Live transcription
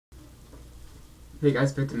Hey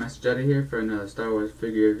guys, Victor Master Jedi here for another Star Wars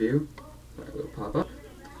figure review. A little pop-up.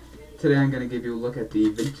 Today I'm going to give you a look at the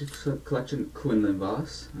Vintage Collection Quinlin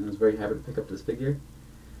Vos. I was very happy to pick up this figure.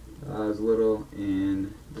 I was a little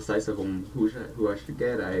indecisive on who I should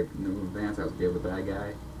get. I knew in advance I was going to be the bad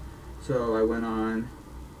guy. So I was on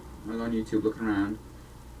YouTube looking around,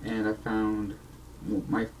 and I found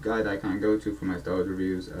my guy that I kind of go to for my Star Wars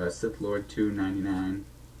reviews, Sith Lord 299,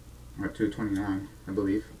 or 229, I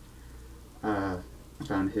believe. I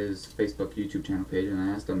found his Facebook, YouTube channel page, and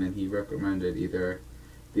I asked him, and he recommended either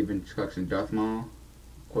the Vintage Collection Darth Maul,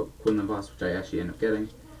 Quinlin Vos, which I actually ended up getting,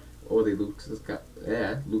 or the Luke Skywalker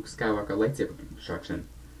lightsaber construction.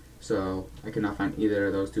 So I could not find either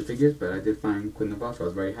of those two figures, but I did find Quinlin Vos, so I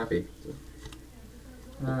was very happy. So,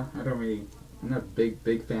 I'm not a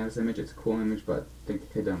big fan of this image. It's a cool image, but I think they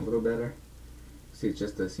could have done a little better. See, it's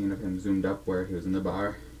just a scene of him zoomed up where he was in the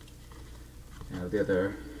bar. The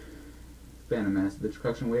other Phantom Menace, the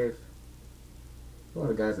Destruction Wave. A lot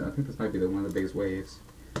of guys, I think this might be one of the biggest waves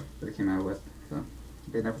that it came out with. So,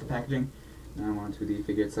 good enough for the packaging. Now on to the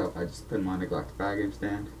figure itself. I just put him on the Galactic Fire Game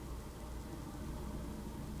stand.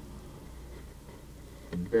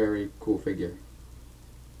 Very cool figure.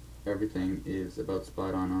 Everything is about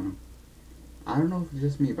spot on him. I don't know if it's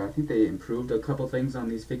just me, but I think they improved a couple things on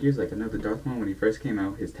these figures. Like another Darth Maul, when he first came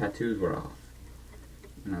out, his tattoos were off.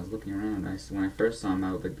 And I was looking around, when I first saw him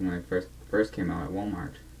out, like when I first came out at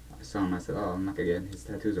Walmart, I saw him, I said, oh, I'm not gonna get him, his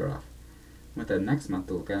tattoos are off. Went the next month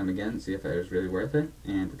to look at him again, see if it was really worth it,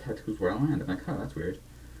 and the tattoos were on, and I'm like, oh, that's weird.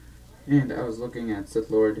 And I was looking at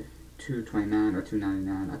Sith Lord 229 or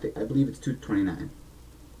 299, I believe it's 229.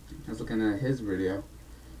 I was looking at his video,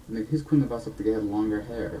 and his Quinlin Vos looked like he had longer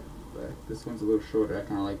hair, but this one's a little shorter, I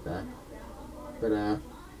kinda like that. But I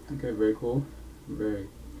think they're very cool, very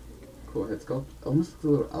cool head sculpt. Almost looks a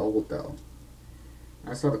little old though.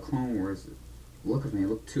 I saw the Clone Wars look of me, it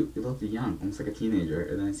looked young, almost like a teenager,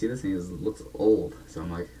 and then I see this and it looks old. So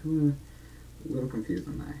I'm like, a little confused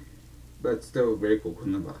on that. But still very cool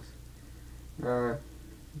Quinlin Vos.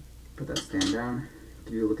 Put that stand down.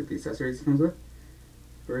 Give you a look at the accessories he comes with.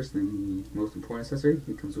 First, and the most important accessory,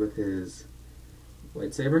 he comes with his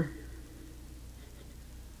lightsaber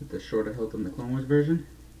with the shorter hilt than the Clone Wars version.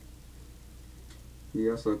 He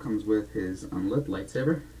also comes with his unlit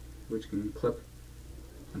lightsaber, which can clip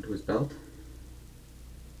onto his belt.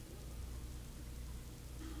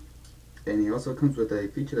 And he also comes with a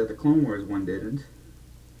feature that the Clone Wars one didn't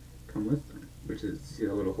come with, which is, see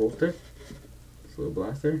that little holster? This little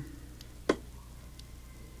blaster.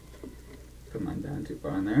 Put mine down too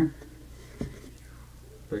far in there.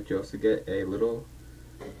 But you also get a little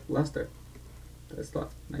blaster that's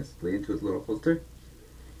locked nicely into his little holster.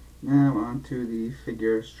 Now on to the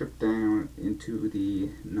figure stripped down into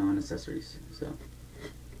the non-accessories. So,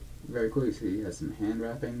 very cool. You see he has some hand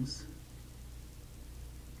wrappings.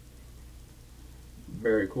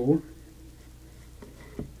 Very cool.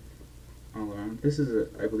 All around. This is,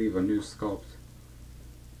 I believe, a new sculpt.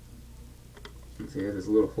 So he has this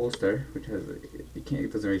little holster, which has,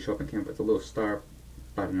 it doesn't really show up in camera, but it's a little star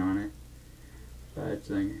button on it. Badge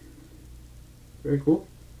thing. Very cool.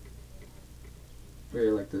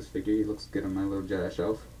 Really like this figure. He looks good on my little Jedi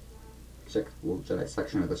shelf. Check the little Jedi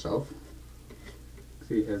section of the shelf.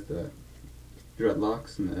 See, he has the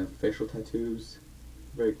dreadlocks and the facial tattoos.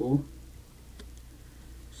 Very cool.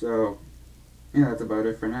 So, yeah, that's about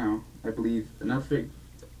it for now. I believe another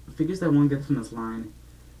figures that I want to get from this line,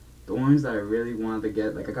 the ones that I really wanted to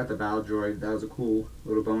get, like I got the Battle Droid, that was a cool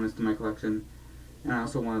little bonus to my collection. And I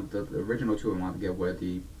also wanted the original two I wanted to get were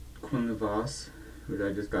the Quinlin Vos, which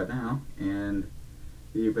I just got now, and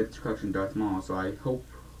the Vintage Collection Darth Maul. So I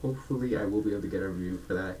hopefully I will be able to get a review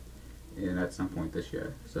for that at some point this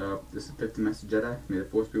year. So this is Victor Master Jedi. May the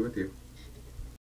Force be with you.